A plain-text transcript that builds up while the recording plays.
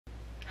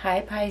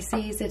Hi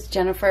Pisces, it's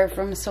Jennifer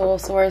from Soul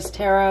Source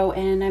Tarot,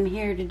 and I'm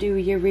here to do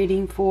your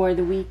reading for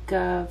the week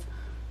of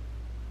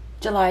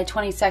July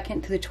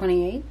 22nd to the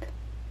 28th.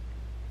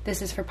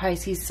 This is for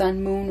Pisces,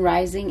 Sun, Moon,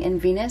 Rising, and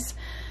Venus.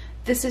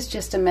 This is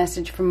just a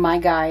message from my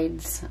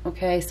guides,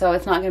 okay? So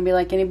it's not going to be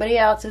like anybody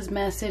else's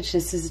message.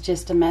 This is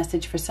just a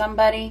message for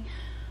somebody.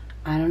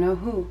 I don't know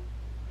who.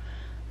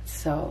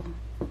 So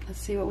let's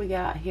see what we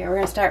got here. We're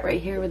going to start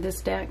right here with this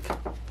deck.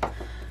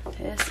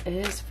 This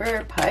is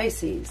for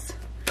Pisces.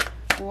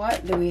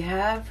 What do we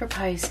have for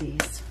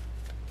Pisces?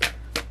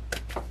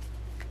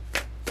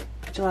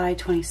 July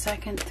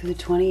 22nd through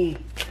the 28th.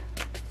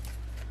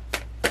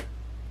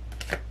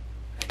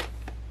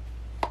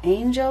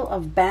 Angel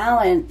of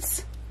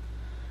Balance.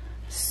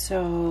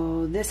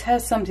 So this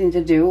has something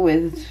to do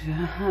with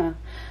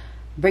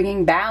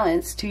bringing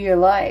balance to your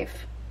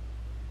life.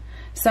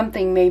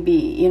 Something may be,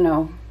 you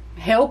know,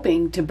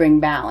 helping to bring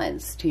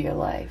balance to your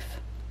life.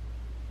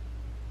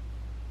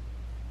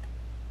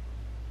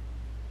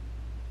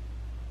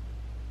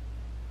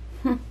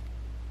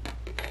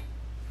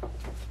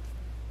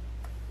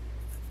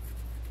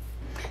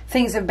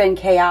 Things have been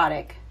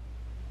chaotic,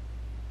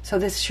 so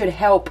this should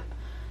help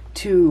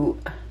to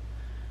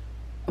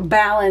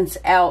balance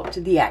out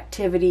the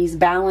activities,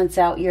 balance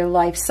out your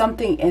life.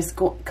 Something is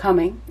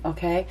coming,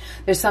 okay?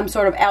 There's some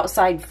sort of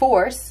outside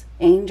force,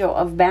 angel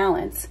of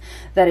balance,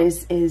 that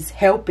is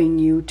helping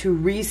you to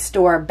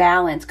restore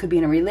balance. Could be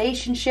in a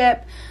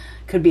relationship,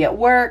 could be at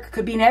work,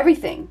 could be in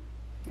everything,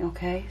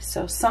 okay?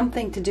 So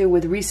something to do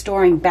with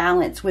restoring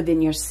balance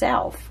within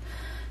yourself.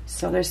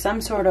 So there's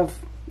some sort of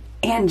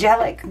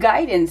angelic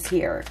guidance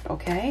here,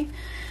 okay,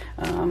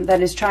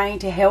 that is trying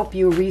to help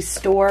you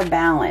restore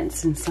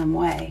balance in some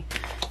way.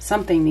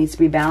 Something needs to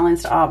be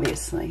balanced,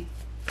 obviously.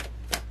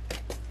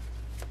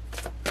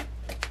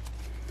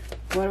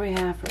 What do we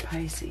have for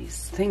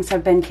Pisces? Things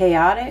have been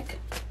chaotic,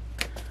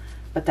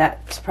 but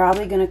that's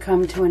probably going to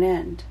come to an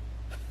end.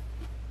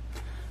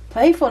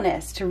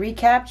 Playfulness. To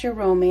recapture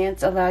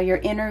romance, allow your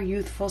inner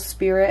youthful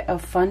spirit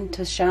of fun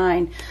to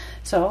shine.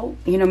 So,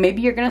 you know,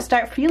 maybe you're going to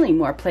start feeling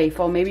more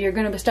playful. Maybe you're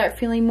going to start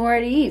feeling more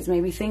at ease.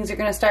 Maybe things are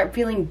going to start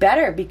feeling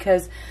better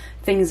because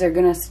things are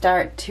going to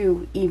start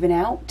to even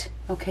out.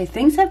 Okay,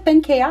 things have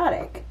been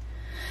chaotic.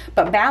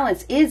 But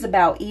balance is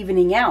about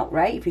evening out,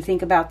 right? If you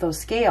think about those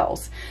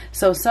scales.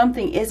 So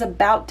something is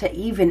about to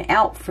even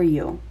out for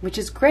you, which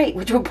is great,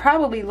 which will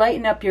probably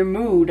lighten up your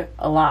mood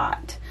a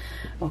lot.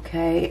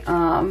 Okay,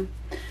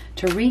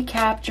 to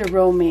recapture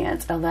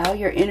romance, allow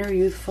your inner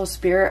youthful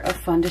spirit of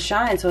fun to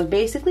shine. So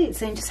basically it's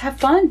saying just have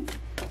fun.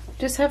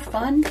 Just have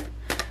fun.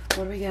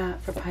 What do we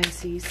got for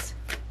Pisces?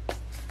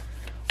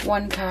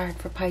 One card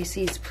for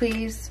Pisces,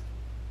 please.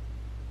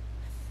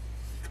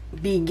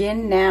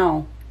 Begin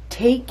now.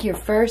 Take your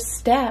first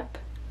step.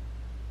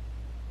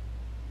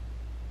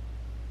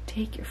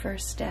 Take your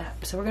first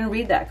step. So we're going to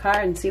read that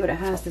card and see what it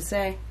has to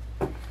say.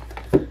 And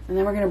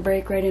then we're going to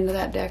break right into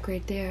that deck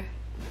right there.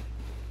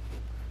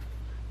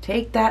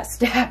 Take that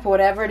step,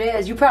 whatever it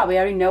is. You probably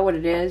already know what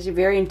it is. You're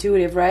very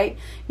intuitive, right?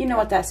 You know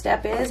what that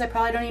step is. I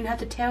probably don't even have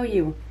to tell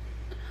you.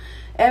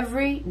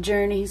 Every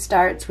journey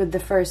starts with the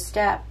first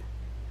step.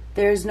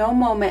 There is no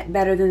moment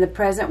better than the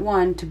present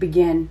one to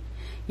begin.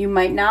 You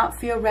might not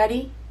feel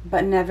ready,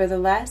 but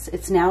nevertheless,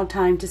 it's now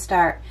time to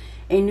start.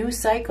 A new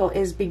cycle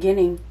is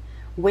beginning.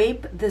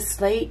 Wipe the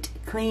slate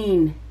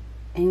clean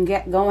and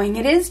get going.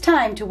 It is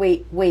time to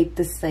wipe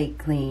the slate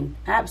clean.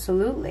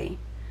 Absolutely.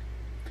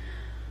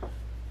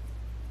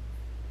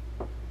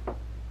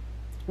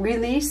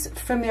 Release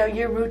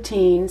familiar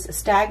routines,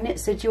 stagnant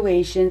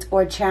situations,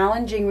 or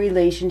challenging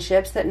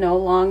relationships that no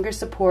longer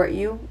support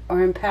you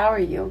or empower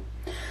you.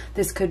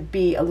 This could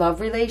be a love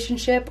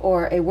relationship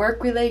or a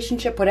work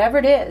relationship, whatever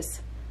it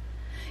is.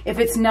 If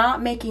it's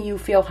not making you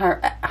feel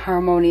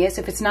harmonious,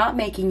 if it's not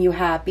making you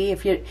happy,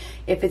 if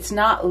it's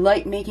not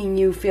making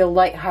you feel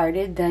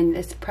lighthearted, then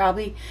it's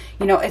probably,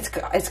 you know,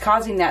 it's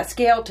causing that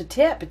scale to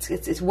tip.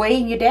 It's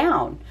weighing you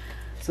down.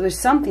 So there's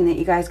something that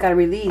you guys got to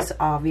release,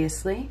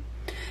 obviously.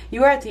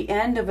 You are at the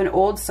end of an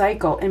old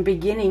cycle and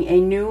beginning a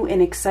new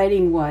and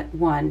exciting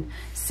one.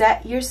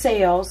 Set your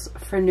sails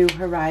for new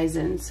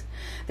horizons.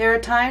 There are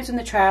times when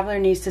the traveler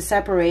needs to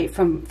separate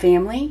from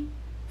family,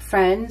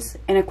 friends,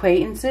 and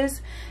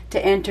acquaintances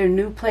to enter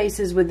new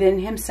places within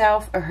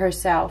himself or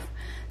herself.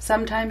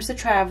 Sometimes the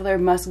traveler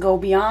must go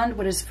beyond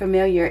what is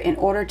familiar in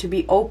order to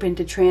be open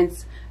to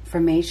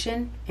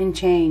transformation and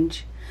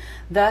change.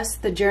 Thus,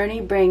 the journey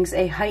brings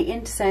a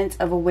heightened sense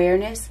of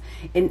awareness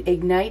and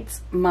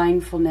ignites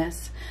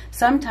mindfulness.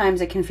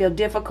 Sometimes it can feel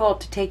difficult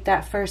to take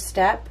that first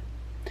step,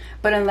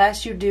 but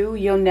unless you do,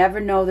 you'll never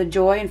know the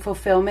joy and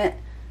fulfillment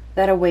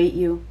that await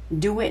you.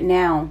 Do it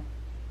now.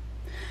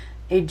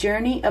 A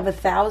journey of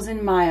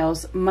 1,000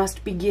 miles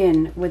must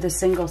begin with a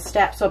single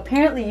step. So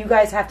apparently you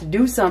guys have to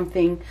do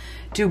something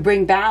to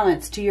bring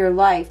balance to your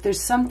life.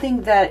 There's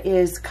something that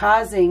is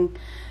causing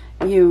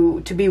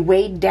you to be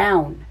weighed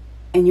down.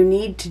 And you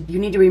need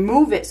to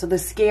remove it so the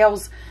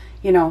scales,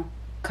 you know,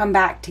 come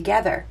back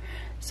together.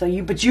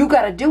 So but you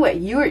got to do it.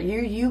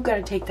 You got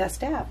to take that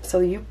step. So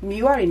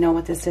you already know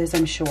what this is,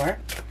 I'm sure.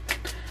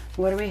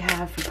 What do we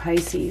have for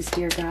Pisces,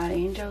 dear God,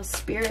 angels,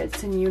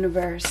 spirits, and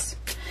universe?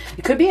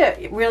 It could be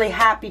a really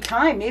happy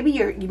time. Maybe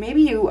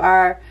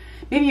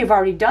you've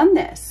already done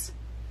this,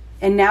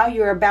 and now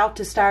you're about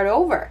to start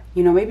over.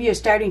 You know, maybe you're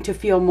starting to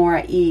feel more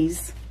at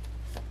ease.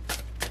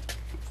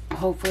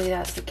 Hopefully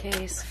that's the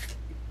case.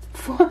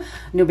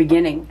 New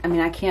beginning. I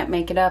mean, I can't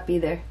make it up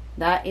either.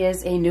 That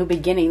is a new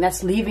beginning.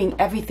 That's leaving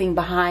everything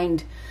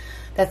behind.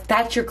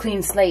 That's your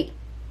clean slate.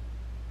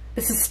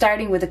 This is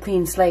starting with a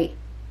clean slate.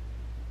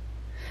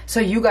 So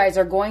you guys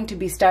are going to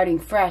be starting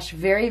fresh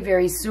very,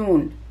 very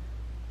soon.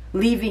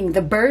 Leaving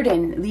the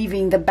burden,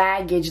 leaving the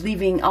baggage,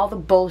 leaving all the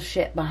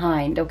bullshit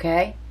behind,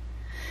 okay?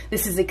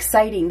 This is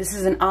exciting. This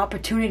is an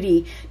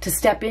opportunity to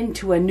step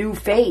into a new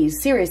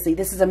phase. Seriously,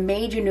 this is a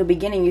major new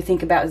beginning. You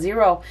think about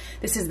 0.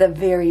 This is the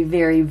very,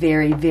 very,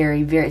 very,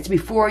 very, very... It's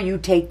before you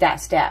take that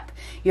step.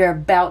 You're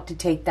about to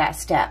take that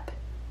step.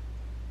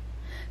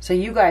 So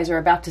you guys are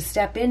about to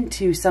step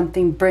into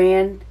something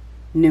brand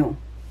new.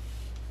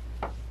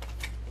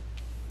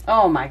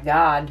 Oh my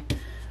God.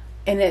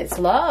 And it's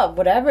love,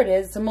 whatever it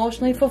is, it's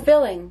emotionally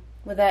fulfilling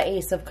with that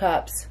Ace of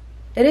Cups.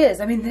 It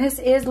is. I mean, this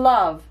is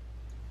love.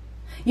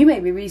 You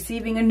may be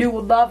receiving a new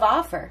love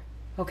offer.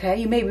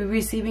 Okay? You may be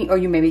receiving, or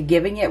you may be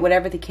giving it,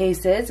 whatever the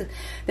case is.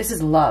 This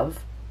is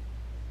love.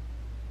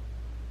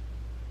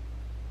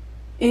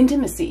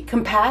 Intimacy,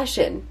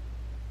 compassion,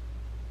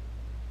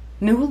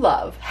 new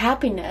love,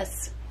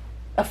 happiness,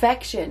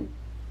 affection.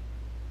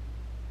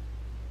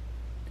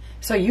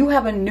 So you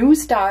have a new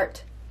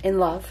start in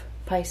love,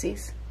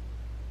 Pisces.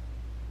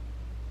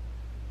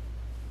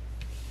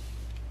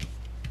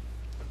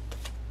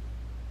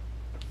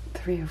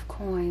 Three of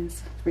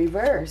Coins,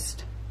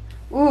 reversed.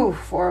 Ooh,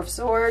 Four of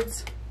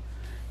Swords.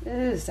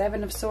 Ooh,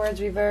 Seven of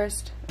Swords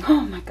reversed.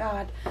 Oh my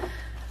God.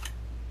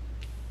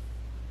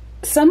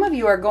 Some of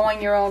you are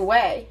going your own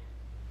way.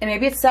 And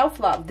maybe it's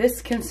self-love.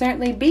 This can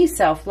certainly be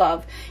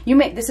self-love.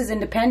 This is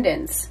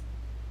independence.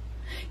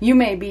 You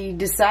may be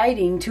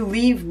deciding to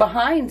leave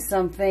behind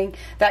something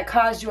that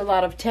caused you a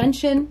lot of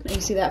tension.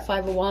 You see that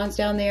Five of Wands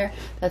down there?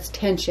 That's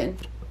tension.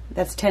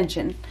 That's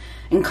tension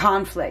and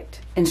conflict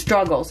and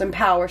struggles and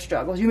power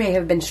struggles. You may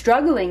have been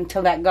struggling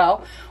to let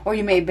go, or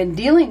you may have been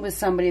dealing with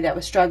somebody that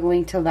was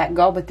struggling to let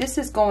go, but this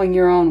is going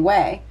your own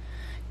way.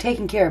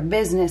 Taking care of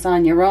business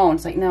on your own.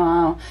 It's like,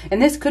 no.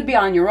 And this could be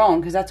on your own,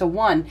 because that's a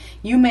 1.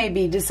 You may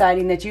be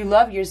deciding that you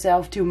love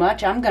yourself too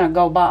much. I'm going to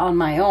go on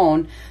my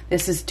own.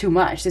 This is too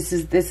much. This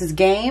is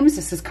games.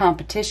 This is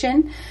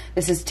competition.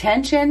 This is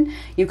tension.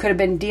 You could have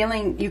been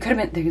dealing,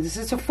 this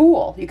is a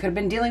fool. You could have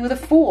been dealing with a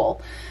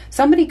fool.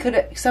 Somebody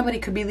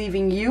could be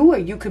leaving you, or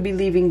you could be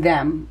leaving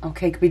them.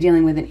 Okay, could be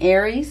dealing with an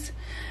Aries.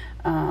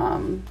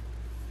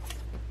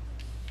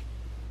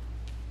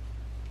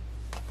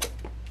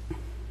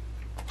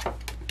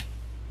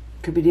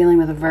 Could be dealing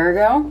with a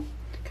Virgo.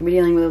 Could be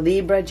dealing with a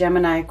Libra,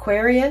 Gemini,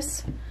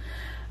 Aquarius.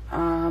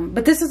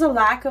 But this is a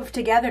lack of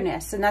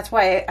togetherness. And that's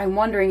why I'm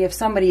wondering if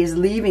somebody is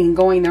leaving and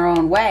going their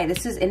own way.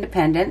 This is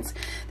independence.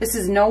 This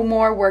is no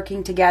more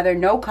working together,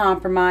 no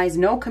compromise,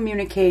 no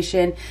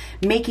communication,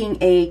 making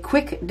a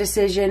quick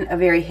decision, a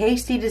very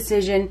hasty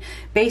decision,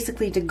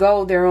 basically to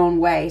go their own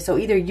way. So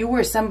either you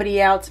or somebody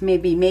else may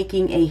be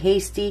making a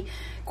hasty,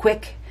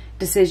 quick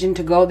decision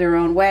to go their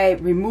own way,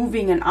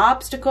 removing an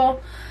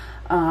obstacle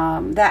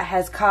that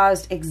has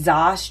caused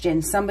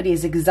exhaustion. Somebody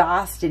is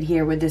exhausted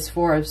here with this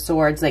Four of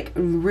Swords, like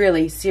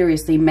really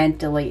seriously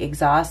mentally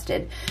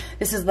exhausted.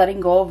 This is letting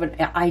go of an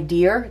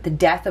idea, the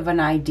death of an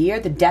idea,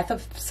 the death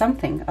of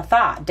something, a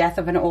thought, death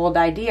of an old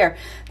idea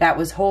that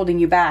was holding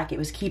you back. It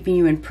was keeping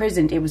you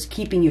imprisoned. It was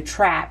keeping you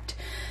trapped.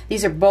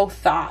 These are both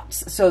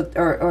thoughts, so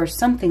or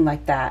something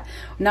like that.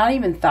 Not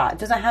even thought. It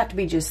doesn't have to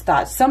be just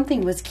thoughts.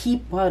 Something was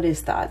well, it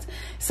is thoughts.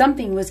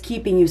 Something was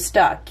keeping you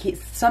stuck.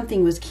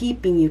 Something was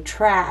keeping you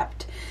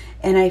trapped.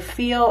 And I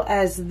feel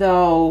as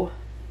though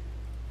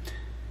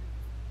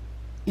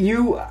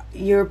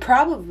you're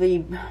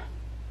probably,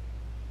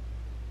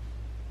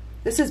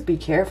 this is be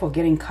careful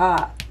getting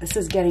caught. This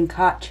is getting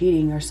caught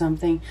cheating or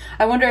something.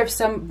 I wonder if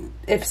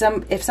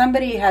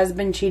somebody has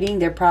been cheating,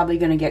 they're probably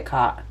going to get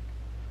caught.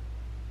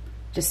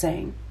 Just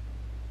saying.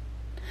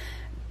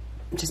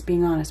 Just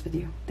being honest with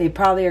you. They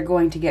probably are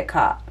going to get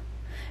caught.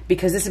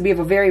 Because this would be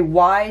a very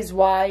wise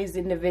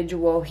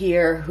individual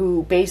here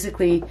who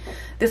basically,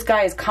 this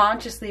guy is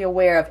consciously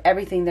aware of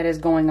everything that is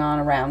going on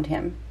around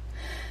him.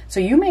 So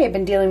you may have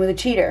been dealing with a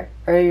cheater.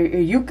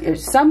 Or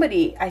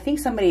somebody, I think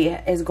somebody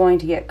is going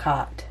to get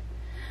caught.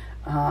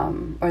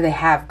 Or they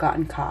have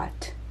gotten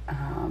caught.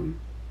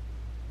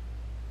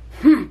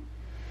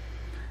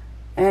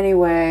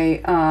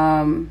 Anyway,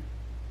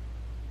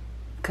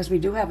 because we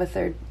do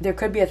have there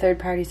could be a third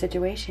party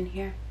situation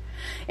here.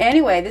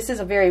 Anyway, this is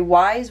a very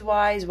wise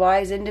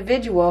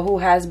individual who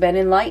has been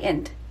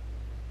enlightened.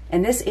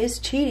 And this is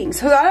cheating.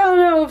 So I don't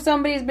know if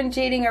somebody's been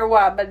cheating or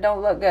what, but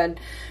don't look good.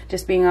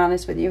 Just being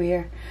honest with you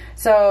here.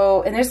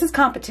 So, and there's this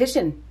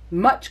competition,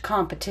 much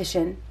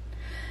competition.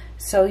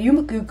 So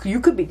you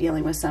could be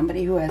dealing with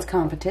somebody who has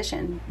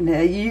competition.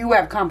 You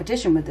have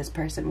competition with this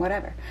person,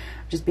 whatever.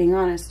 Just being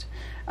honest.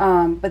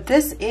 But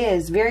this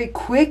is very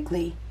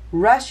quickly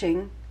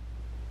rushing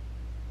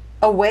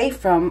away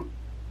from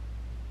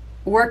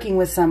working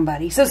with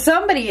somebody. So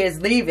somebody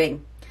is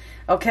leaving,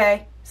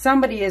 okay?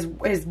 Somebody is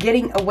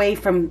getting away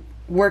from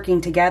working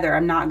together.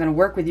 I'm not going to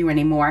work with you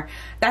anymore.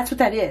 That's what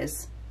that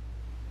is.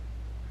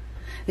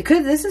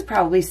 This is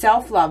probably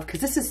self-love,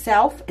 because this is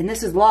self and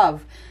this is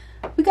love.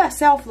 We got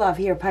self-love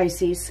here,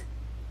 Pisces.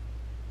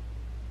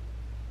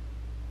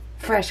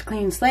 Fresh,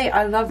 clean slate.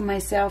 I love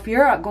myself.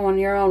 You're going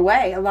your own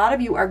way. A lot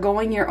of you are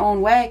going your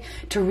own way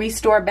to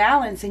restore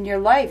balance in your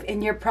life.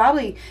 And you're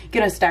probably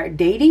going to start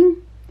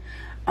dating.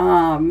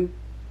 There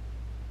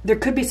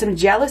could be some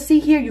jealousy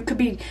here. You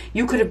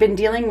could have been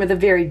dealing with a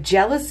very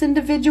jealous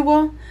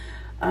individual.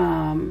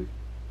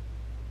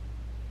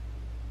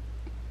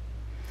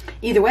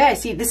 Either way, I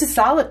see this is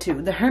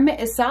solitude. The Hermit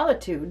is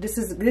solitude. This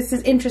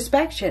is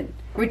introspection,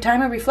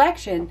 time of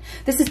reflection.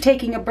 This is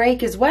taking a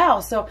break as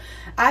well. So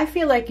I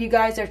feel like you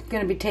guys are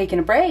going to be taking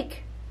a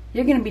break.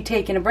 You're going to be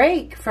taking a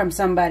break from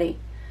somebody.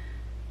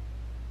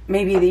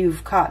 Maybe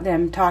you've caught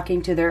them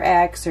talking to their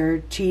ex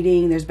or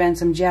cheating. There's been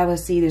some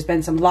jealousy. There's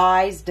been some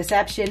lies,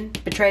 deception,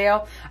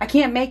 betrayal. I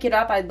can't make it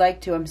up. I'd like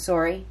to. I'm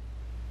sorry.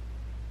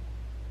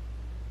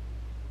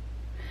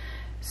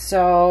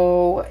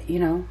 So, you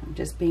know, I'm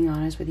just being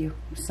honest with you.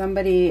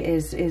 Somebody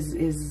is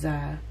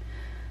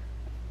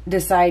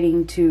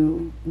deciding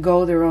to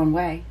go their own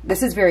way.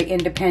 This is very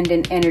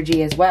independent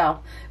energy as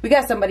well. We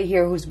got somebody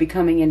here who's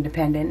becoming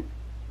independent.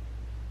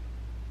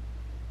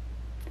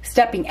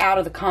 Stepping out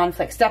of the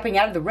conflict, stepping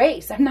out of the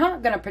race. I'm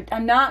not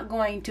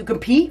going to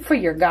compete for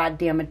your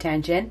goddamn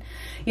attention.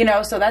 You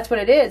know, so that's what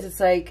it is. It's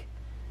like,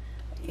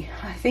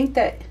 I think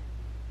that,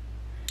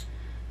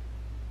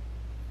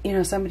 you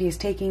know, somebody is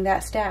taking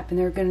that step and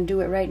they're going to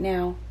do it right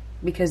now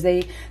because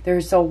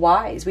they're so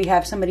wise. We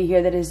have somebody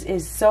here that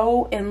is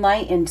so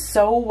enlightened,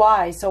 so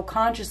wise, so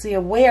consciously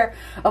aware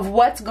of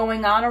what's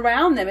going on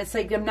around them. It's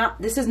like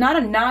this is not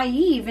a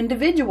naive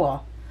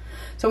individual.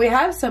 So we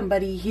have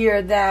somebody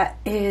here that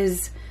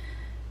is,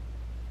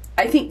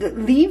 I think,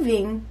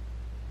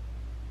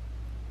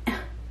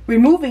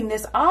 removing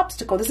this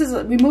obstacle. This is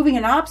removing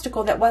an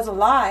obstacle that was a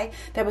lie,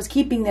 that was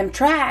keeping them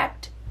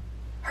trapped,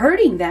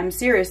 hurting them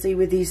seriously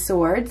with these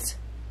swords.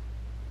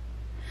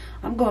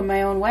 I'm going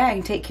my own way. I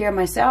can take care of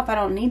myself. I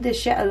don't need this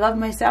shit. I love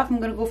myself. I'm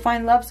going to go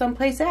find love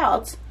someplace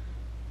else.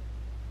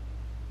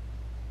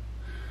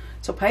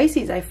 So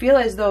Pisces, I feel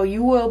as though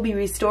you will be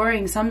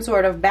restoring some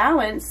sort of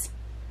balance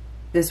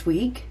this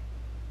week.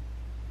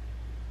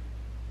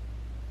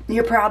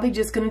 You're probably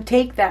just going to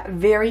take that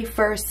very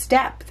first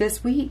step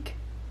this week.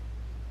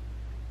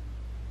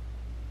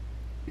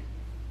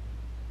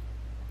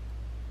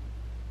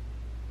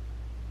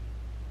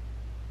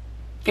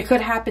 It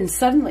could happen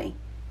suddenly.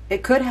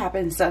 It could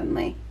happen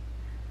suddenly.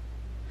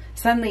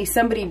 Suddenly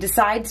somebody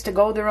decides to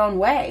go their own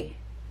way.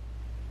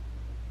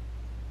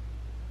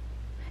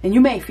 And you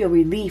may feel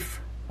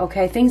relief.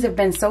 Okay, things have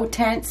been so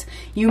tense.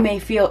 You may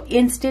feel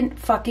instant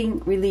fucking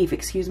relief.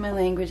 Excuse my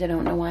language. I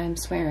don't know why I'm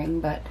swearing,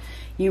 but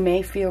you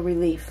may feel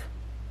relief.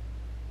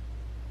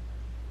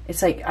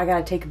 It's like, I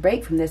gotta take a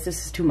break from this.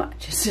 This is too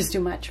much. It's just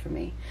too much for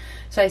me.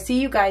 So I see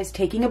you guys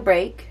taking a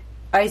break,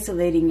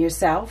 isolating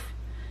yourself,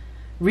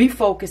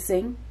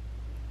 refocusing,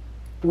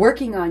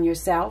 working on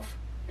yourself,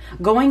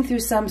 going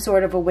through some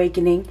sort of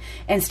awakening,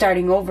 and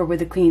starting over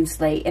with a clean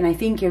slate. And I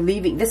think you're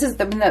leaving. This is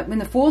when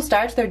the Fool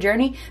starts their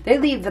journey, they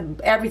leave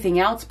everything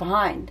else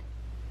behind.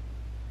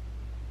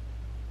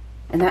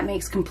 And that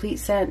makes complete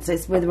sense.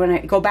 It's when I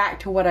go back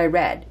to what I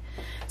read.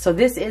 So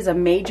this is a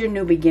major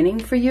new beginning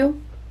for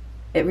you.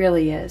 It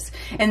really is.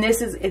 And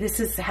this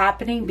is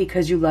happening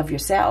because you love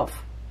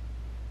yourself.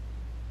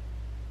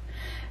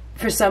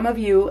 For some of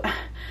you,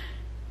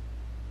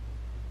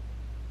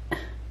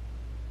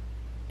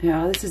 you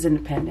know, this is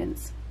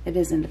independence. It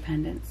is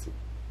independence.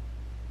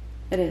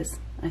 It is.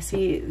 I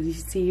see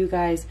you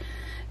guys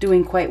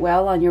doing quite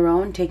well on your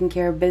own, taking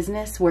care of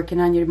business, working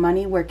on your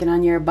money, working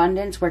on your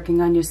abundance,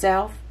 working on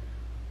yourself.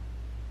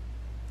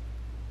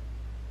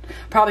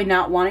 Probably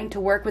not wanting to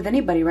work with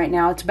anybody right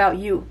now. It's about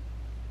you.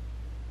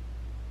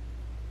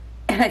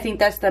 And I think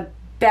that's the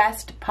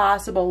best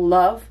possible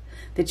love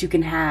that you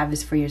can have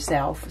is for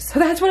yourself. So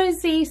that's what I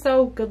see.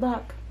 So good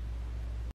luck.